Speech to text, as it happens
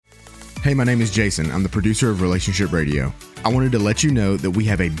Hey, my name is Jason. I'm the producer of Relationship Radio. I wanted to let you know that we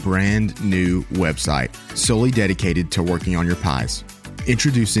have a brand new website solely dedicated to working on your pies.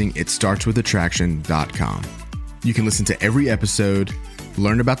 Introducing itstartswithattraction.com. You can listen to every episode,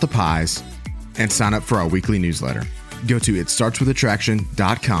 learn about the pies, and sign up for our weekly newsletter. Go to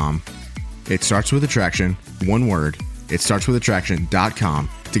itstartswithattraction.com. It starts with attraction, one word, itstartswithattraction.com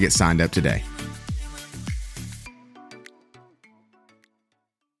to get signed up today.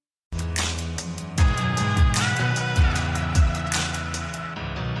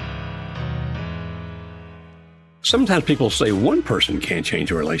 Sometimes people say one person can't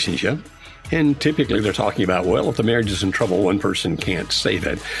change a relationship, and typically they're talking about, well, if the marriage is in trouble, one person can't save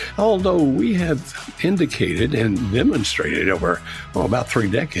it. Although we have indicated and demonstrated over about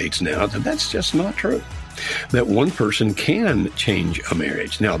 3 decades now that that's just not true, that one person can change a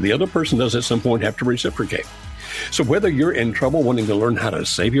marriage. Now, the other person does at some point have to reciprocate. So whether you're in trouble wanting to learn how to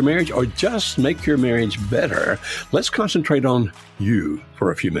save your marriage or just make your marriage better, let's concentrate on you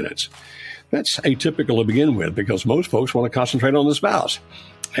for a few minutes. That's atypical to begin with because most folks want to concentrate on the spouse.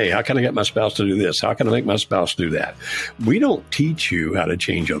 Hey, how can I get my spouse to do this? How can I make my spouse do that? We don't teach you how to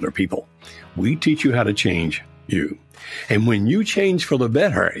change other people. We teach you how to change you. And when you change for the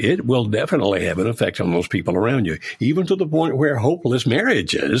better, it will definitely have an effect on those people around you, even to the point where hopeless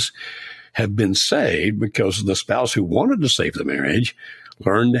marriages have been saved because the spouse who wanted to save the marriage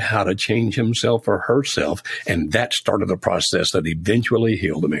learned how to change himself or herself, and that started a process that eventually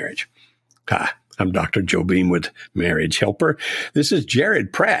healed the marriage. Hi, I'm Dr. Joe Beam with Marriage Helper. This is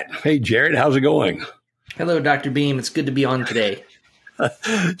Jared Pratt. Hey, Jared, how's it going? Hello, Dr. Beam. It's good to be on today.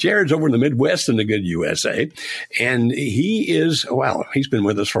 Jared's over in the Midwest in the good USA, and he's been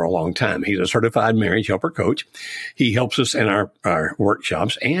with us for a long time. He's a certified marriage helper coach. He helps us in our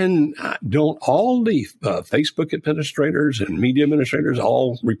workshops. And don't all the Facebook administrators and media administrators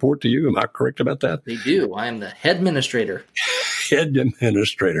all report to you? Am I correct about that? They do. I am the head administrator. Head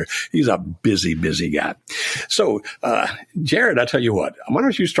administrator. He's a busy, busy guy. So, Jared, I tell you what, why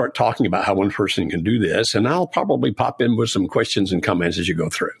don't you start talking about how one person can do this, and I'll probably pop in with some questions and comments as you go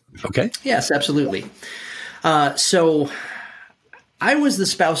through. Okay? Yes, absolutely. So I was the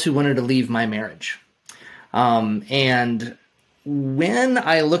spouse who wanted to leave my marriage. And when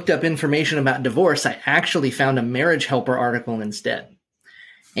I looked up information about divorce, I actually found a Marriage Helper article instead.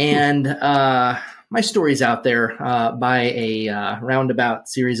 And my story's out there by a roundabout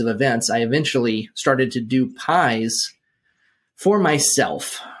series of events. I eventually started to do pies for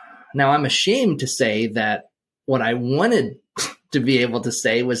myself. Now, I'm ashamed to say that what I wanted to be able to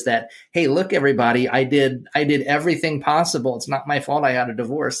say was that, hey, look, everybody, I did everything possible. It's not my fault I had a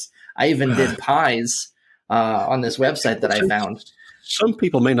divorce. I even did pies on this website that I found. Some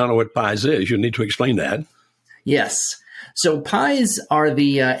people may not know what pies is. You need to explain that. Yes. So pies are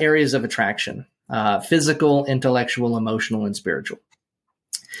the areas of attraction. Physical, intellectual, emotional, and spiritual.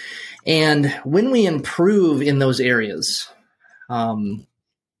 And when we improve in those areas,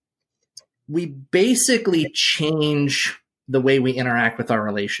 we basically change the way we interact with our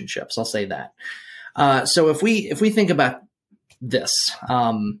relationships. I'll say that. So if we think about this,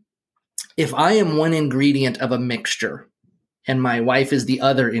 if I am one ingredient of a mixture and my wife is the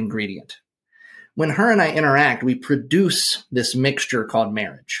other ingredient, when her and I interact, we produce this mixture called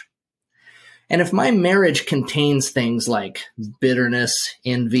marriage. And if my marriage contains things like bitterness,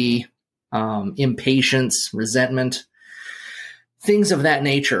 envy, impatience, resentment, things of that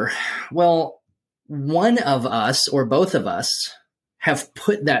nature, well, one of us or both of us have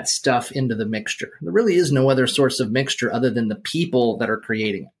put that stuff into the mixture. There really is no other source of mixture other than the people that are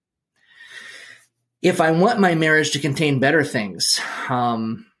creating it. If I want my marriage to contain better things,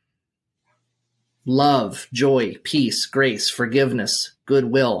 love, joy, peace, grace, forgiveness,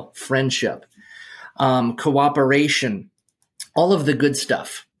 goodwill, friendship, cooperation, all of the good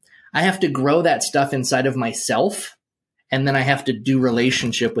stuff. I have to grow that stuff inside of myself, and then I have to do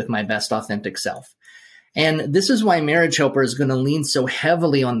relationship with my best authentic self. And this is why Marriage Helper is going to lean so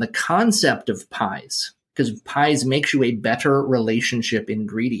heavily on the concept of pies, because pies makes you a better relationship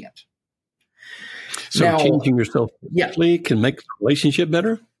ingredient. So now, changing yourself can make the relationship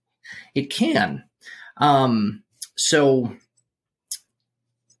better? It can. So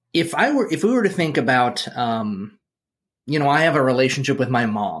if we were to think about, I have a relationship with my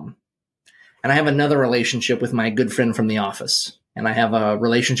mom, and I have another relationship with my good friend from the office, and I have a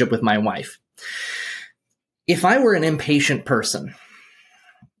relationship with my wife. If I were an impatient person,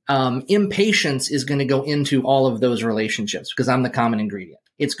 impatience is going to go into all of those relationships because I'm the common ingredient.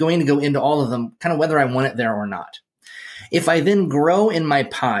 It's going to go into all of them, kind of whether I want it there or not. If I then grow in my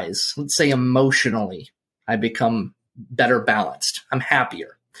pies, let's say emotionally, I become better balanced. I'm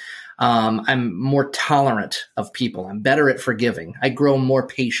happier. I'm more tolerant of people. I'm better at forgiving. I grow more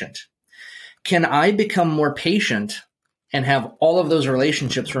patient. Can I become more patient and have all of those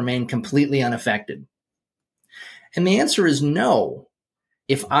relationships remain completely unaffected? And the answer is no.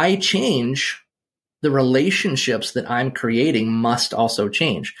 If I change, the relationships that I'm creating must also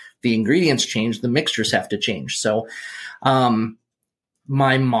change. The ingredients change, the mixtures have to change. So,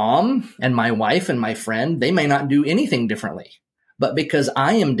 my mom and my wife and my friend, they may not do anything differently, but because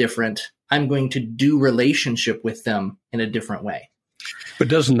I am different, I'm going to do relationship with them in a different way. But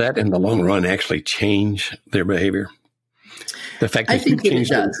doesn't that in the long run actually change their behavior? The fact that I think that it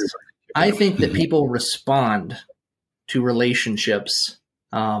does. I think that Mm-hmm. people respond to relationships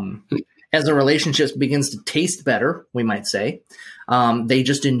as a relationship begins to taste better, we might say. They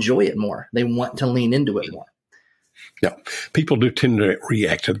just enjoy it more. They want to lean into it more. Yeah, people do tend to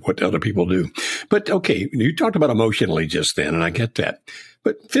react to what other people do. But okay, you talked about emotionally just then, and I get that.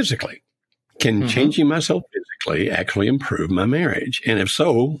 But physically, can changing myself physically actually improve my marriage? And if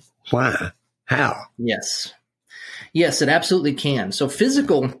so, why? How? Yes. Yes, it absolutely can. So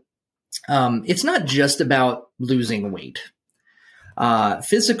physical, it's not just about losing weight.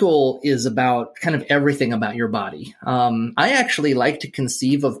 Physical is about kind of everything about your body. I actually like to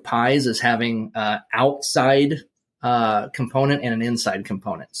conceive of pies as having outside component and an inside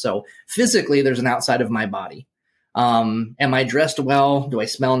component. So physically, there's an outside of my body. Am I dressed well? Do I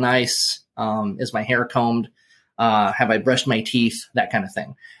smell nice? Is my hair combed? Have I brushed my teeth? That kind of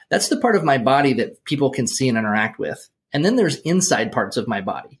thing. That's the part of my body that people can see and interact with. And then there's inside parts of my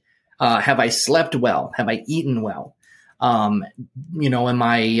body. Have I slept well? Have I eaten well? Am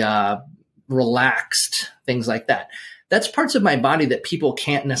I relaxed? Things like that. That's parts of my body that people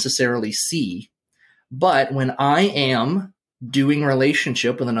can't necessarily see. But when I am doing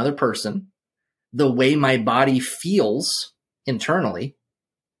relationship with another person, the way my body feels internally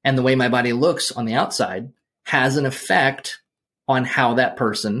and the way my body looks on the outside has an effect on how that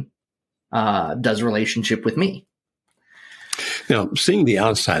person does relationship with me. Now, seeing the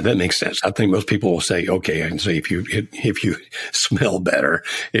outside, that makes sense. I think most people will say, okay, I can see if you smell better,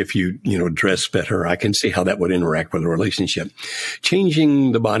 if you dress better, I can see how that would interact with a relationship.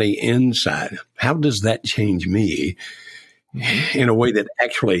 Changing the body inside, how does that change me in a way that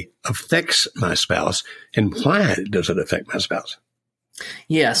actually affects my spouse? And why does it affect my spouse?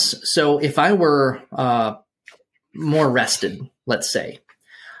 Yes. So if I were more rested, let's say,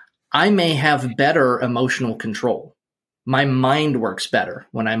 I may have better emotional control. My mind works better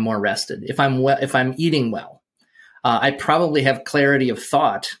when I'm more rested. If I'm eating well, I probably have clarity of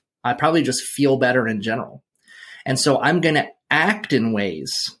thought. I probably just feel better in general. And so I'm going to act in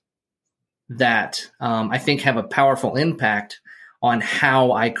ways that I think have a powerful impact on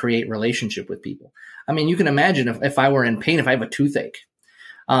how I create relationship with people. I mean, you can imagine if I were in pain, if I have a toothache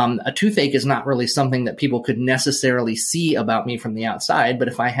is not really something that people could necessarily see about me from the outside. But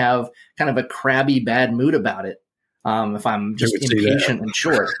if I have kind of a crabby, bad mood about it, if I'm just impatient and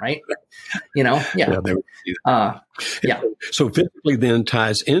short, right? Yeah. So physically then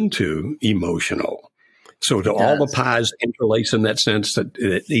ties into emotional. So do all the pies interlace in that sense that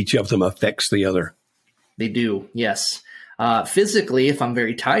each of them affects the other? They do, yes. Physically, if I'm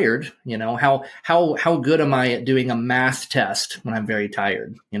very tired, how good am I at doing a math test when I'm very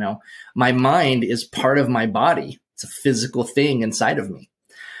tired? My mind is part of my body. It's a physical thing inside of me.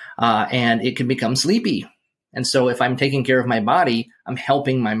 And it can become sleepy. And so if I'm taking care of my body, I'm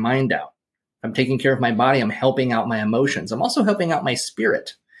helping my mind out. If I'm taking care of my body, I'm helping out my emotions. I'm also helping out my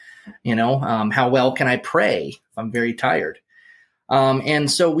spirit. How well can I pray if I'm very tired?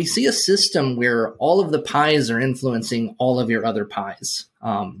 And so we see a system where all of the pies are influencing all of your other pies.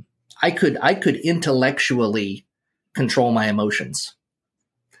 I could intellectually control my emotions.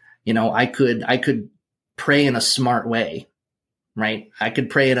 I could pray in a smart way, right? I could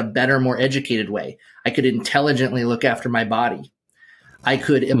pray in a better, more educated way. I could intelligently look after my body. I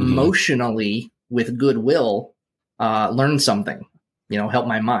could emotionally, with goodwill, learn something, help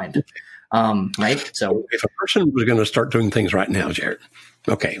my mind. Right. So if a person was going to start doing things right now, Jared,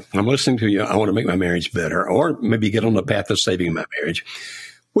 okay, I'm listening to you. I want to make my marriage better, or maybe get on the path of saving my marriage.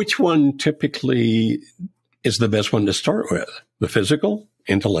 Which one typically is the best one to start with? The physical,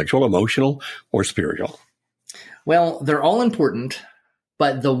 intellectual, emotional, or spiritual? Well, they're all important,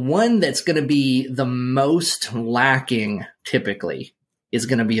 but the one that's going to be the most lacking typically is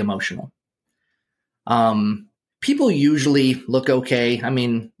going to be emotional. People usually look okay. I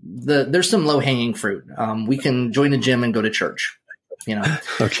mean, there's some low hanging fruit. We can join a gym and go to church,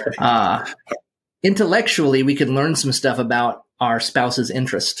 Okay. Intellectually, we can learn some stuff about our spouse's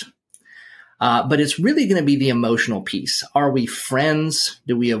interest. But it's really going to be the emotional piece. Are we friends?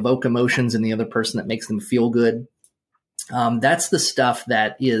 Do we evoke emotions in the other person that makes them feel good? That's the stuff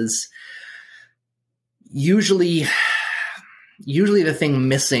that is usually the thing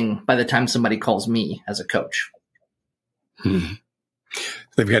missing by the time somebody calls me as a coach.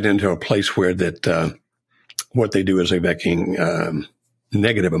 They've gotten into a place where that what they do is evoking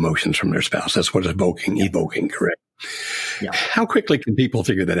negative emotions from their spouse. That's what evoking, correct? Yeah. How quickly can people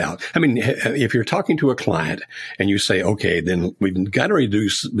figure that out? I mean, if you're talking to a client and you say, okay, then we've got to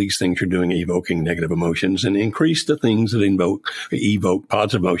reduce these things you're doing, evoking negative emotions, and increase the things that evoke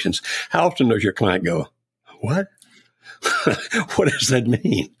positive emotions. How often does your client go, what? What does that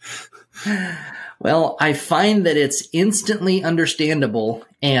mean? Well, I find that it's instantly understandable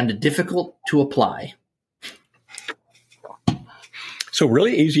and difficult to apply. So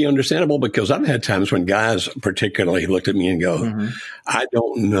really easy, understandable, because I've had times when guys particularly looked at me and go, I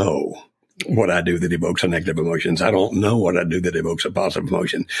don't know what I do that evokes a negative emotions. I don't know what I do that evokes a positive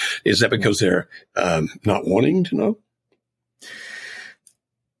emotion. Is that because they're not wanting to know?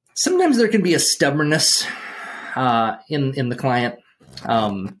 Sometimes there can be a stubbornness in the client.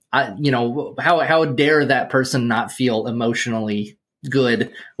 How dare that person not feel emotionally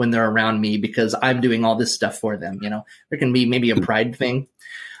good when they're around me because I'm doing all this stuff for them. There can be maybe a pride thing.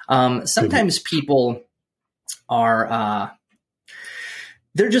 Sometimes people are,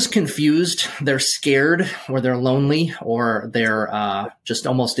 they're just confused. They're scared, or they're lonely, or they're just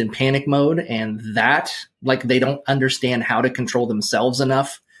almost in panic mode. And that, like, they don't understand how to control themselves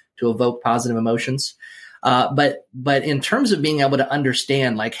enough to evoke positive emotions. But in terms of being able to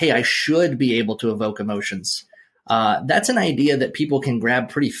understand, like, hey, I should be able to evoke emotions. That's an idea that people can grab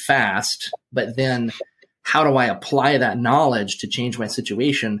pretty fast, but then how do I apply that knowledge to change my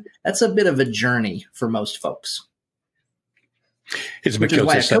situation? That's a bit of a journey for most folks. Which is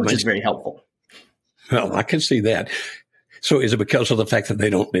why a coach is very helpful. Well, I can see that. So is it because of the fact that they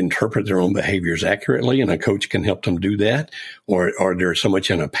don't interpret their own behaviors accurately and a coach can help them do that? Or they're so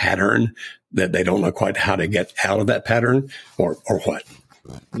much in a pattern that they don't know quite how to get out of that pattern, or what?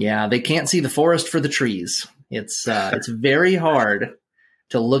 Yeah, they can't see the forest for the trees. It's very hard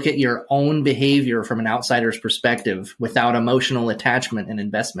to look at your own behavior from an outsider's perspective without emotional attachment and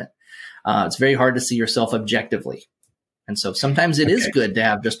investment. It's very hard to see yourself objectively. And so sometimes it is good to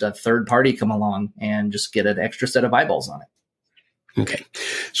have just a third party come along and just get an extra set of eyeballs on it. Okay.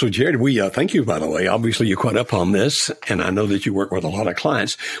 So, Jared, we thank you, by the way. Obviously, you caught up on this, and I know that you work with a lot of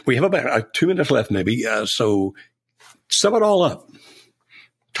clients. We have about 2 minutes left, maybe. So sum it all up.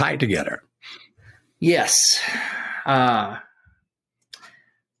 Tie it together. Yes.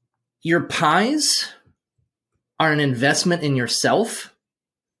 Your pies are an investment in yourself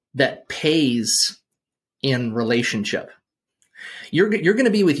that pays in relationship. You're going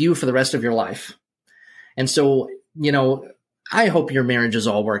to be with you for the rest of your life. And so, I hope your marriages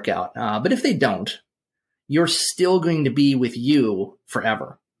all work out. But if they don't, you're still going to be with you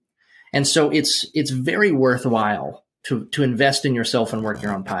forever. And so it's very worthwhile to invest in yourself and work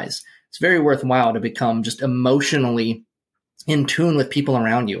your own pies. It's very worthwhile to become just emotionally in tune with people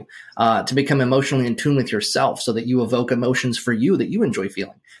around you, to become emotionally in tune with yourself so that you evoke emotions for you that you enjoy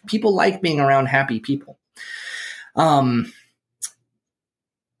feeling. People like being around happy people. And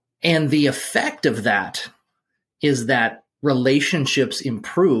the effect of that is that relationships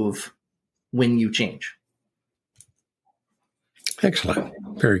improve when you change. Excellent.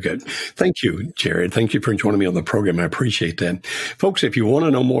 Very good. Thank you, Jared. Thank you for joining me on the program. I appreciate that. Folks, if you want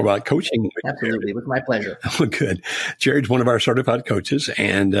to know more about coaching. Absolutely. With my pleasure. Oh, good. Jared's one of our certified coaches,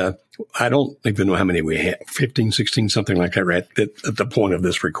 and I don't even know how many we have, 15, 16, something like that, right, at the point of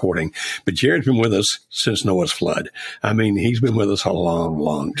this recording. But Jared's been with us since Noah's flood. I mean, he's been with us a long,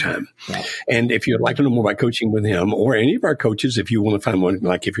 long time. Yeah. And if you'd like to know more about coaching with him or any of our coaches, if you want to find one,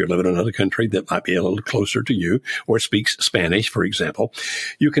 like if you're living in another country that might be a little closer to you or speaks Spanish, for example,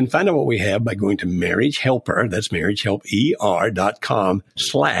 you can find out what we have by going to Marriage Helper. That's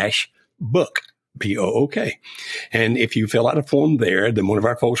marriagehelper.com/book. BOOK. And if you fill out a form there, then one of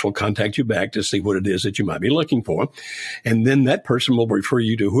our folks will contact you back to see what it is that you might be looking for. And then that person will refer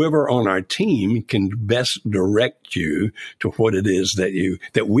you to whoever on our team can best direct you to what it is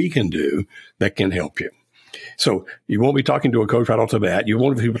that we can do that can help you. So you won't be talking to a coach right off the bat. You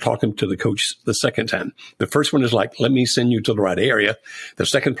won't be talking to the coach the second time. The first one is like, let me send you to the right area. The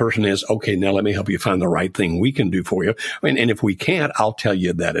second person is, okay, now let me help you find the right thing we can do for you. And if we can't, I'll tell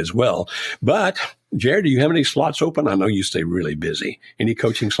you that as well. But Jared, do you have any slots open? I know you stay really busy. Any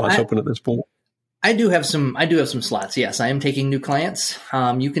coaching slots open at this point? I do have some slots. Yes, I am taking new clients.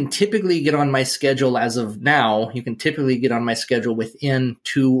 You can typically get on my schedule as of now. You can typically get on my schedule within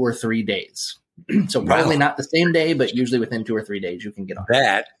 2 or 3 days. So probably not the same day, but usually within 2 or 3 days you can get on.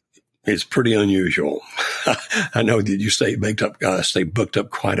 That is pretty unusual. I know that you stay booked up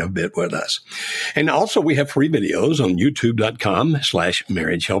quite a bit with us. And also we have free videos on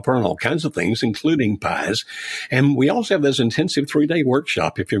youtube.com/marriage helper and all kinds of things, including pies. And we also have this intensive 3-day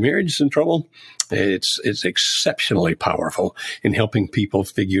workshop. If your marriage is in trouble, it's exceptionally powerful in helping people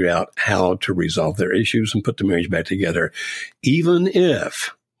figure out how to resolve their issues and put the marriage back together, even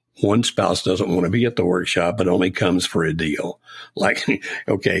if one spouse doesn't want to be at the workshop, but only comes for a deal. Like,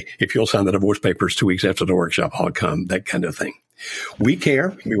 okay, if you'll sign the divorce papers 2 weeks after the workshop, I'll come, that kind of thing. We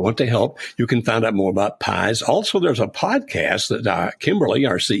care. We want to help. You can find out more about pies. Also, there's a podcast that Kimberly,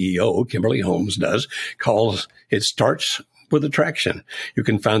 our CEO, Kimberly Holmes, does called It Starts with Attraction. You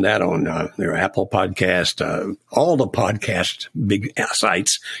can find that on their Apple podcast, all the podcast big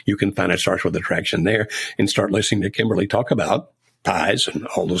sites. You can find It Starts with Attraction there and start listening to Kimberly talk about pies and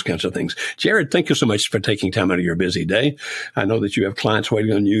all those kinds of things. Jared, thank you so much for taking time out of your busy day. I know that you have clients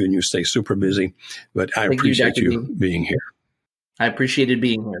waiting on you and you stay super busy, but I appreciate you being here. I appreciated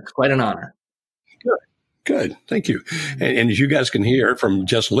being here. It's quite an honor. Good. Thank you. And as you guys can hear from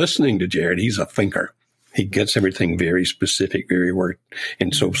just listening to Jared, he's a thinker. He gets everything very specific, very worked.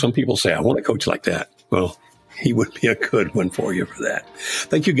 And so some people say, I want a coach like that. Well, he would be a good one for you for that.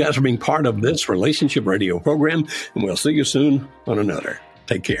 Thank you guys for being part of this Relationship Radio program, and we'll see you soon on another.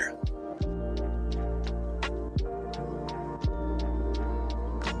 Take care.